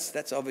 yeah,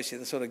 that's obviously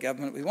the sort of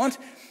government we want.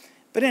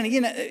 But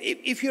anyway,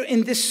 if you're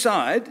in this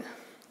side,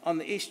 on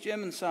the East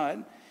German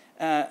side,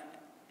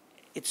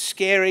 it's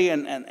scary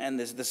and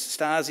there's the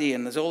Stasi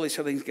and there's all these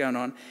sort of things going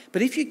on.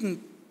 But if you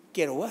can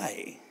get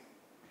away,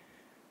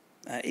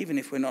 even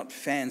if we're not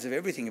fans of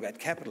everything about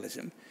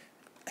capitalism,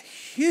 a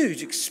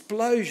huge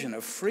explosion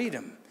of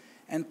freedom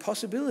and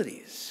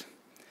possibilities.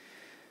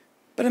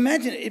 But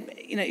imagine,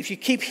 if you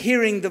keep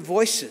hearing the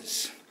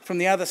voices from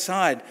the other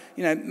side,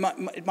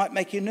 it might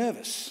make you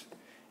nervous.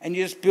 And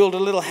you just build a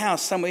little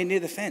house somewhere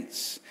near the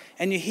fence.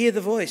 And you hear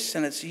the voice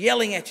and it's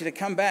yelling at you to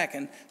come back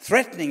and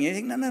threatening you. You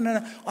think,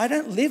 no, I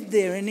don't live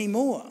there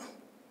anymore.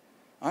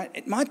 Right?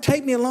 It might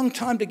take me a long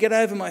time to get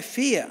over my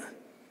fear,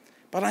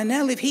 but I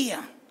now live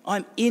here.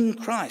 I'm in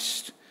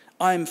Christ.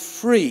 I'm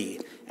free,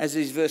 as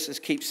these verses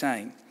keep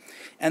saying.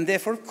 And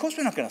therefore, of course,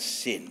 we're not going to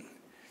sin,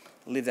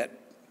 live that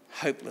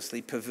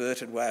hopelessly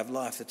perverted way of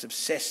life that's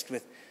obsessed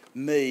with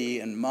me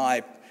and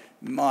my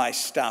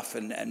stuff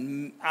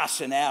and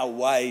us and our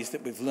ways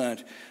that we've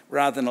learnt,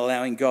 rather than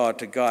allowing God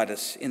to guide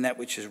us in that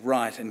which is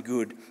right and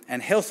good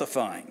and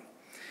healthifying.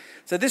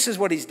 So this is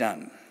what he's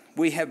done.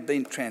 We have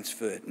been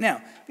transferred.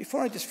 Now,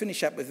 before I just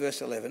finish up with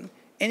verse 11,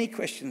 any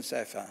questions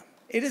so far?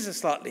 It is a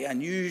slightly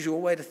unusual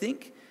way to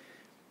think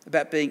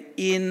about being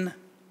in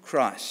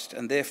Christ,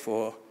 and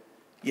therefore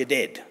you're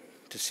dead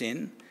to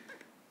sin,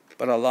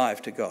 but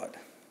alive to God.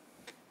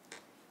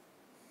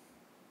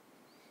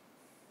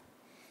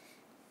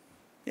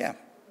 Yeah.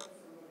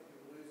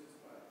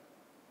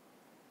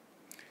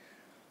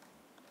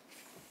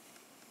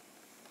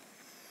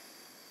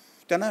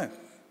 Don't know.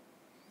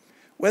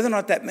 Whether or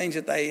not that means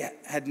that they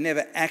had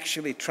never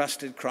actually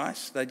trusted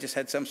Christ, they just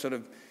had some sort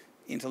of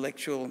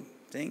intellectual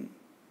thing,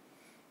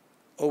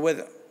 or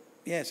whether,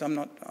 yes, I'm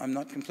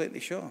not completely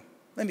sure.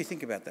 Let me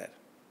think about that.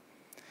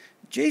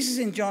 Jesus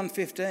in John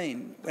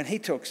 15, when he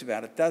talks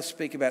about it, does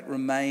speak about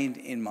remain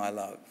in my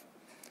love.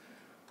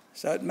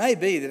 So it may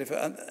be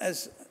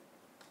that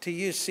to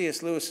use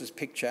C.S. Lewis's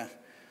picture,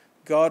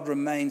 God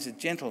remains a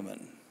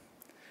gentleman.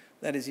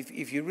 That is,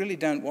 if you really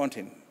don't want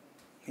him,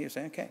 he'll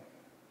say, okay.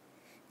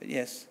 But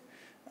yes,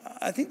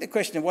 I think the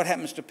question of what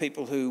happens to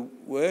people who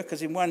were,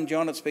 because in 1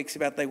 John it speaks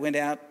about they went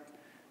out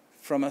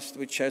from us,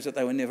 which shows that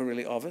they were never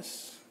really of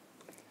us.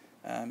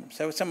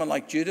 So with someone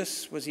like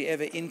Judas, was he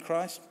ever in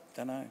Christ?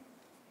 Don't know.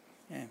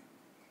 Yeah.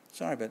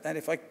 Sorry about that.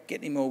 If I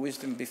get any more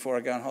wisdom before I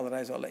go on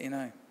holidays, I'll let you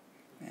know.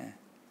 Yeah.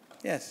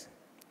 Yes?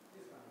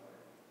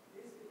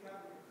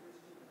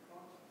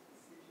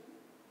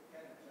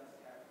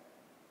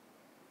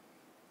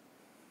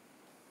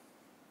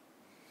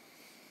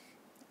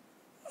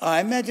 I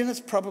imagine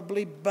it's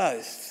probably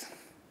both.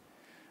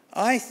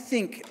 I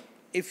think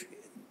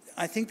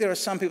there are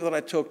some people that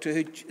I talk to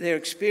who their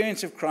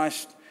experience of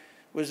Christ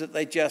was that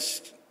they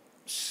just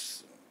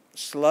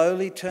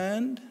slowly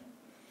turned.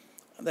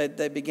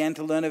 They began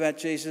to learn about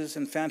Jesus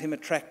and found him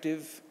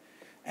attractive,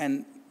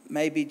 and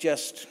maybe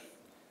just,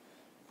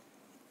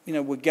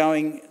 were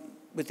going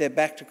with their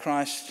back to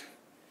Christ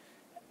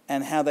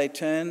and how they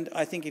turned.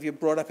 I think if you're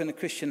brought up in a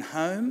Christian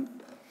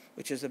home,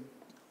 which is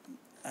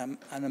an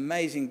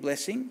amazing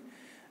blessing,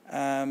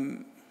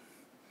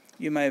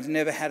 you may have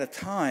never had a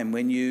time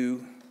when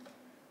you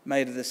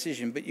made a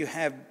decision, but you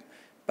have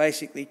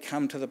basically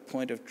come to the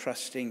point of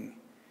trusting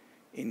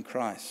in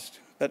Christ.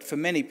 But for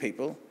many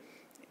people,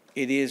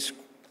 it is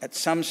at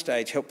some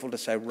stage helpful to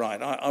say,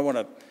 right, I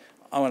want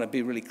to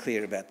be really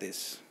clear about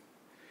this.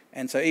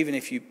 And so even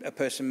if a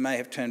person may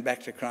have turned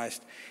back to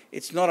Christ,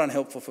 it's not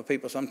unhelpful for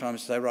people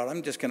sometimes to say, right,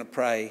 I'm just going to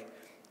pray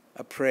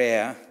a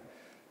prayer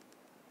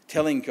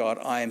telling God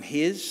I am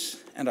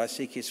his and I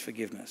seek his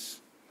forgiveness.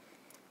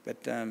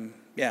 But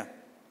yeah,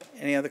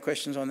 any other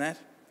questions on that?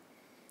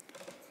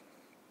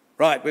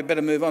 Right, we'd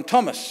better move on.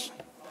 Thomas. Just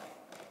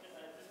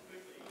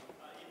quickly,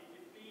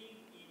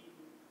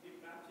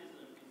 if baptism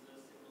is a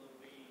symbol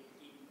of being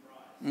in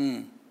Christ, which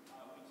is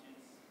something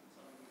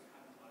that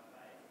happens by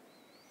faith,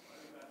 what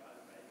do you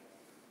baptize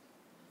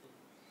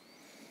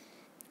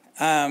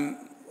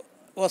faith?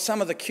 Well, some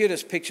of the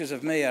cutest pictures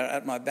of me are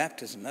at my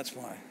baptism, that's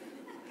why.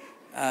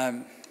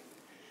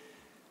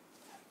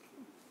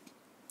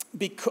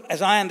 Because,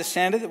 as I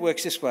understand it, it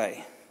works this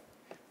way,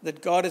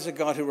 that God is a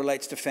God who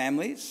relates to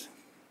families.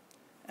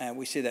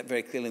 We see that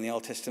very clearly in the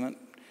Old Testament.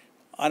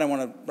 I don't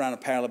want to run a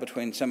parallel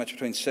between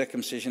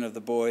circumcision of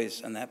the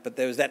boys and that, but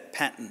there was that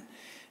pattern.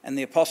 And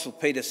the Apostle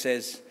Peter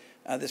says,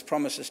 there's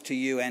promises to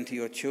you and to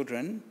your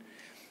children.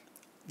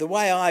 The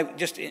way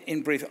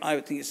in brief, I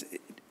would think is,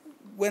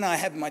 when I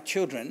have my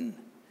children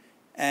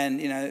and,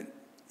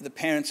 the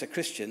parents are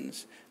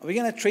Christians, are we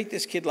going to treat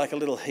this kid like a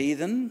little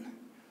heathen,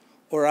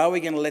 or are we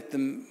going to let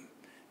them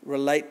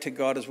relate to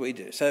God as we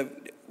do? So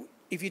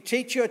if you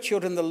teach your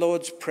children the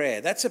Lord's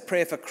Prayer, that's a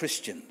prayer for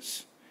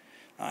Christians,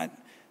 right?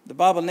 The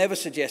Bible never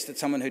suggests that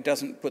someone who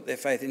doesn't put their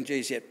faith in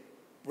Jesus yet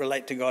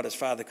relate to God as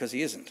Father, because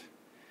he isn't.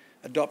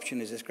 Adoption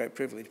is this great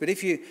privilege. But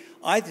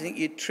I think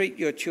you treat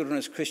your children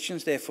as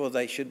Christians, therefore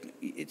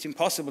it's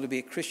impossible to be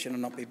a Christian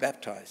and not be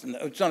baptised. And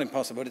it's not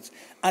impossible, but it's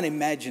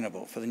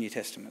unimaginable for the New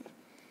Testament.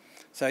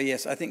 So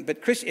yes, I think, but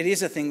it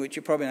is a thing which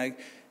you probably know.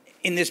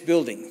 In this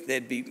building,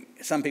 there'd be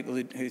some people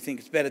who think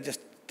it's better just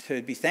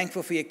to be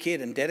thankful for your kid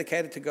and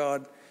dedicated to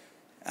God.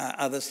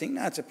 Others think,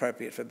 no, it's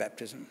appropriate for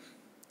baptism.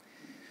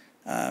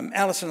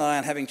 Alice and I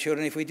aren't having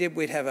children. If we did,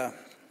 we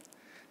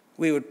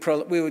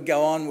would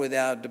go on with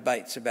our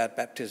debates about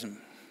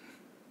baptism.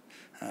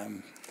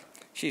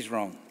 She's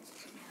wrong.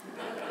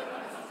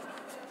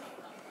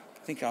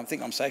 I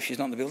think I'm safe. She's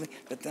not in the building.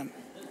 But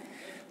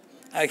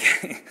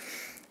okay.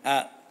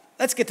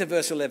 Let's get to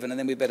verse 11 and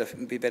then we better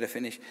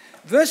finish.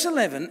 Verse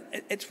 11,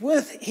 it's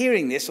worth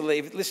hearing this, although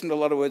you've listened to a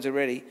lot of words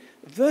already.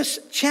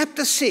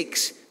 Chapter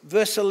 6,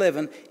 verse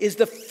 11, is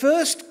the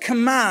first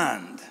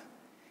command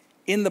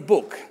in the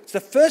book. It's the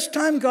first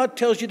time God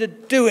tells you to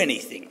do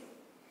anything.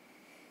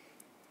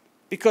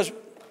 Because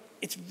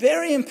it's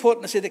very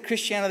important to see that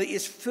Christianity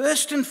is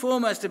first and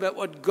foremost about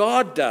what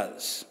God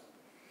does.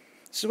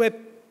 This is where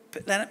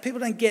people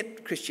don't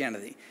get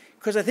Christianity.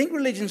 Because I think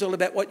religion's all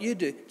about what you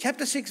do.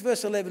 Chapter 6,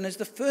 verse 11 is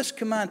the first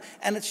command,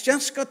 and it's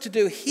just got to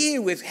do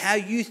here with how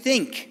you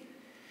think.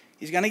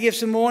 He's going to give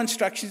some more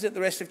instructions at the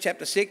rest of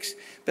chapter 6,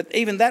 but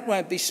even that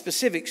won't be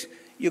specifics.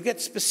 You'll get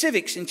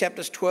specifics in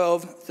chapters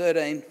 12,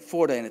 13,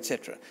 14,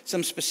 etc.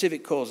 Some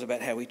specific calls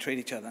about how we treat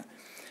each other.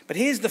 But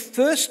here's the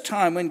first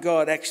time when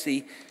God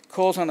actually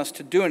calls on us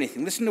to do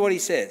anything. Listen to what he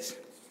says.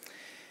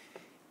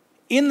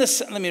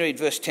 Let me read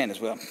verse 10 as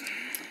well.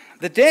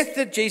 The death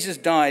that Jesus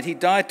died, he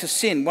died to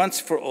sin once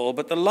for all,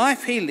 but the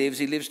life he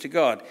lives to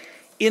God.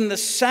 In the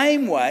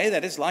same way,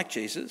 that is like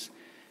Jesus,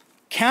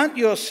 count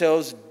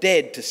yourselves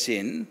dead to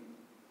sin,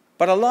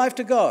 but alive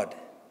to God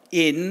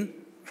in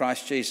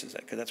Christ Jesus,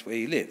 because that's where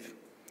you live.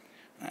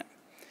 Right?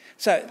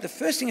 So the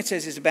first thing it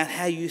says is about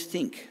how you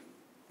think.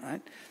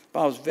 Right? The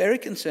Bible's very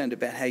concerned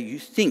about how you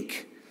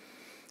think,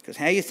 because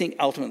how you think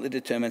ultimately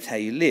determines how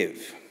you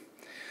live.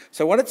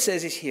 So what it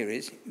says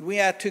is we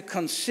are to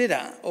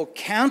consider or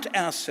count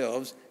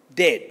ourselves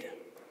dead.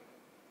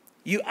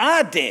 You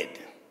are dead.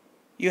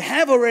 You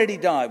have already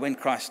died when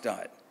Christ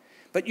died.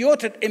 But you're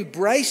to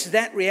embrace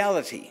that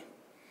reality,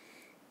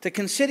 to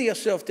consider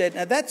yourself dead.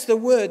 Now that's the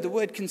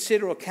word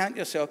consider or count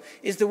yourself,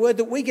 is the word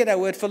that we get our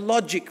word for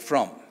logic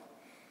from.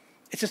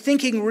 It's a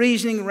thinking,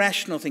 reasoning,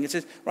 rational thing. It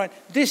says, right,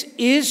 this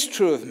is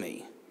true of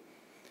me.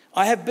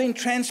 I have been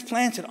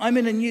transplanted. I'm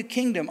in a new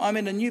kingdom. I'm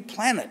in a new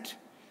planet,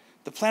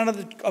 the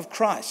planet of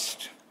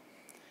Christ.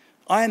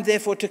 I am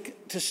therefore to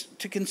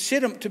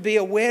consider, to be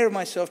aware of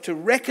myself, to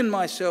reckon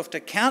myself,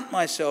 to count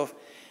myself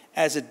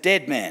as a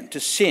dead man, to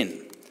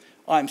sin.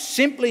 I'm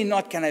simply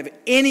not going to have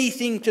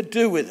anything to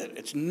do with it.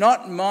 It's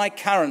not my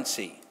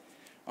currency.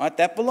 Right?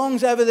 That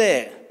belongs over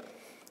there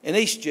in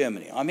East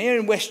Germany. I'm here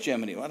in West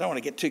Germany. I don't want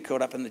to get too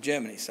caught up in the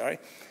Germany, sorry.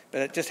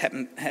 But it just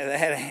happened, they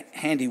had a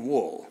handy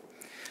wall.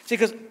 See,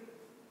 because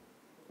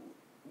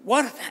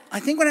I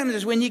think what happens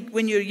is when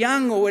you're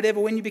young or whatever,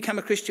 when you become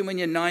a Christian, when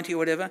you're 90 or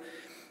whatever,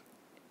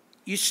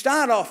 you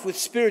start off with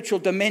spiritual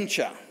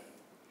dementia.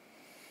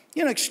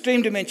 You know,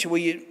 extreme dementia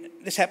where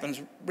this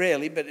happens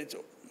rarely, but it's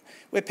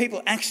where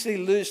people actually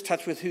lose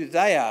touch with who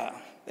they are.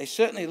 They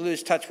certainly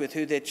lose touch with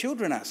who their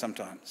children are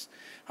sometimes.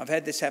 I've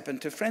had this happen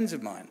to friends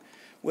of mine,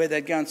 where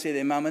they'd go and see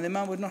their mum, and their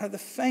mum would not have the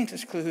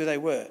faintest clue who they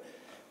were.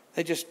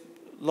 They just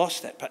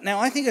lost that part. Now,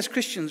 I think as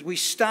Christians, we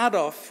start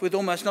off with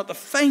almost not the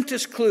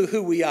faintest clue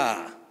who we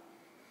are.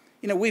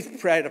 You know, we've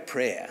prayed a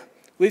prayer.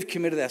 We've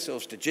committed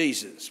ourselves to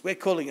Jesus. We're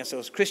calling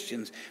ourselves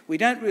Christians. We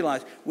don't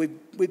realise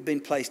we've been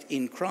placed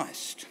in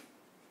Christ.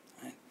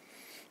 Right?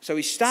 So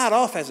we start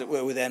off, as it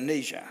were, with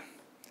amnesia.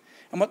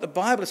 And what the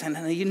Bible is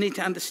saying, you need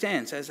to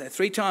understand. So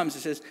 3 times it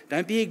says,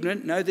 don't be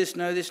ignorant, know this,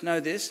 know this, know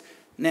this.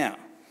 Now,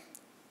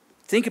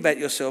 think about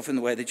yourself in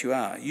the way that you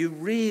are. You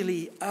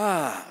really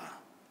are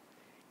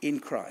in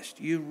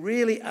Christ. You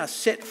really are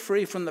set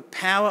free from the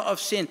power of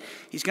sin.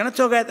 He's going to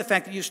talk about the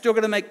fact that you've still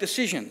got to make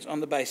decisions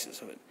on the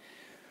basis of it.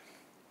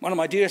 One of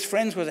my dearest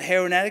friends was a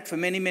heroin addict for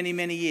many, many,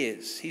 many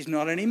years. He's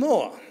not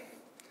anymore.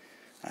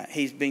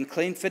 He's been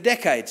clean for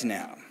decades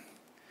now.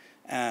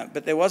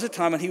 But there was a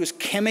time when he was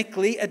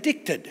chemically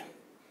addicted.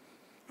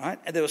 Right?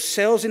 And there were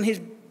cells in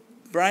his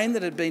brain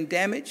that had been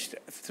damaged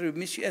through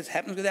misuse, as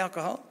happens with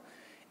alcohol,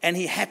 and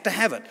he had to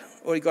have it,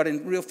 or he got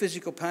in real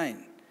physical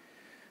pain.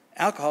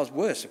 Alcohol's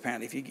worse,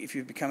 apparently, if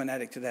you become an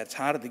addict to that. It's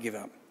harder to give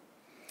up.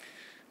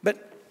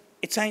 But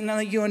it's saying, no,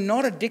 you are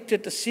not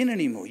addicted to sin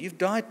anymore. You've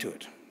died to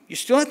it. You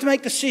still have to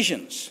make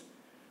decisions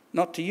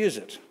not to use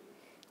it.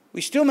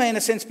 We still may, in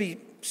a sense, be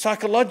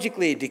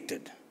psychologically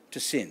addicted to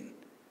sin.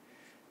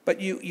 But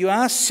you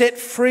are set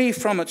free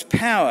from its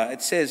power,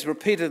 it says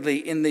repeatedly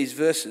in these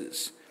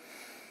verses.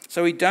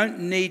 So we don't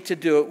need to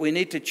do it. We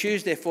need to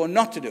choose, therefore,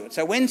 not to do it.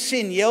 So when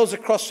sin yells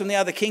across from the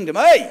other kingdom,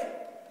 hey,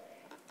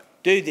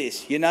 do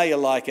this. You know you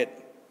like it.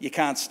 You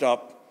can't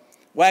stop.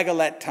 Waggle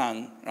that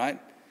tongue, right?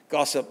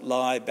 Gossip,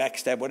 lie,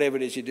 backstab, whatever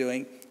it is you're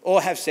doing.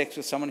 Or have sex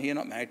with someone who you're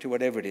not married to,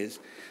 whatever it is.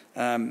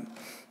 And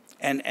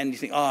you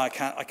think, I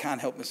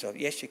can't help myself.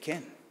 Yes, you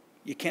can.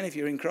 You can if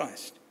you're in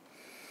Christ.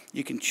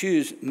 You can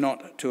choose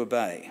not to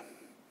obey.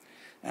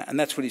 And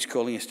that's what he's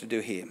calling us to do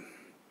here.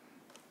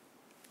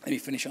 Let me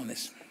finish on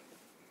this.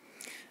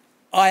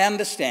 I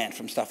understand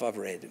from stuff I've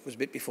read, it was a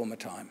bit before my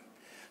time,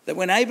 that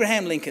when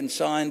Abraham Lincoln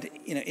signed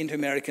into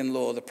American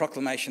law the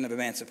Proclamation of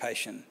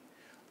Emancipation,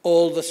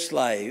 all the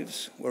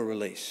slaves were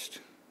released.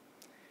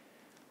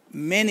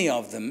 Many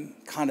of them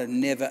kind of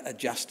never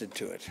adjusted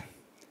to it.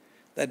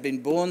 They'd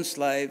been born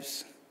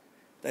slaves.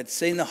 They'd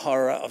seen the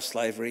horror of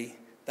slavery.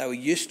 They were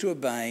used to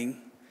obeying.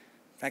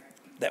 In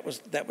fact, that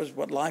was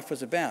what life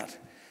was about.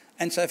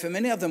 And so for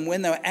many of them,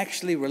 when they were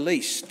actually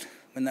released,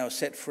 when they were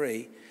set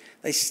free,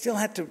 they still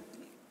had to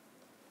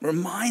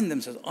remind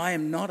themselves, I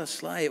am not a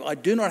slave. I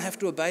do not have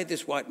to obey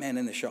this white man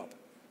in the shop.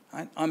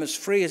 Right? I'm as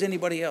free as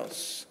anybody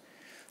else.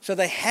 So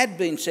they had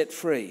been set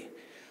free.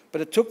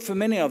 But it took for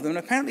many of them, and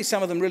apparently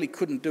some of them really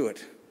couldn't do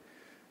it.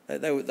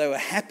 They were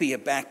happier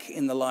back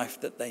in the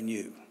life that they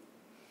knew.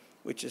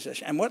 Which is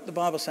and what the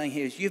Bible's saying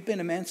here is you've been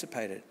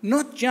emancipated,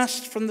 not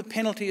just from the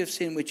penalty of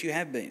sin, which you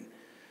have been,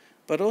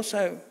 but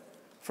also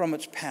from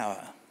its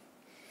power,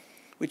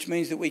 which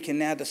means that we can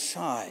now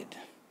decide,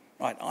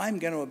 right, I'm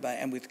going to obey,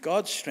 and with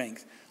God's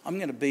strength, I'm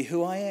going to be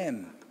who I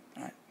am.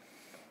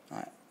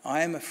 Right?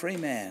 I am a free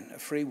man, a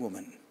free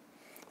woman.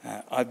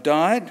 I've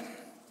died,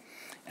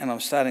 and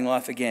I'm starting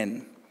life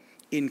again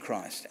in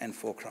Christ and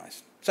for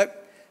Christ. So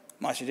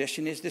my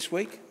suggestion is this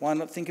week, why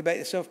not think about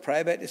yourself, pray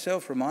about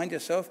yourself, remind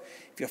yourself,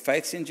 if your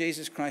faith's in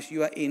Jesus Christ,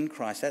 you are in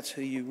Christ. That's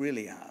who you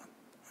really are.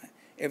 Right?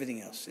 Everything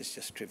else is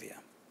just trivia.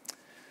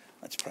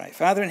 Let's pray.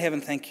 Father in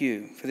heaven, thank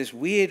you for this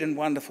weird and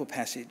wonderful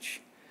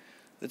passage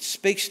that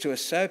speaks to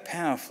us so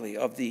powerfully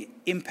of the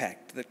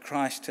impact that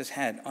Christ has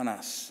had on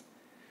us.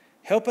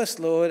 Help us,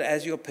 Lord,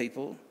 as your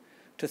people,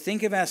 to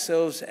think of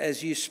ourselves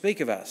as you speak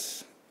of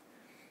us,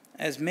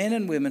 as men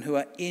and women who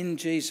are in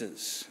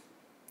Jesus,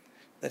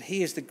 that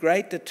he is the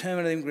great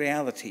determining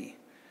reality,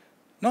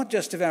 not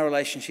just of our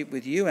relationship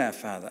with you, our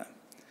Father,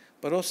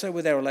 but also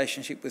with our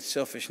relationship with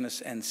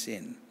selfishness and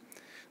sin,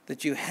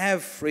 that you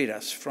have freed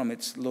us from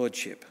its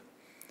lordship.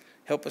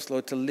 Help us,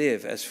 Lord, to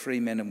live as free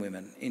men and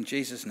women. In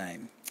Jesus'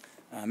 name,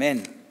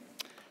 amen.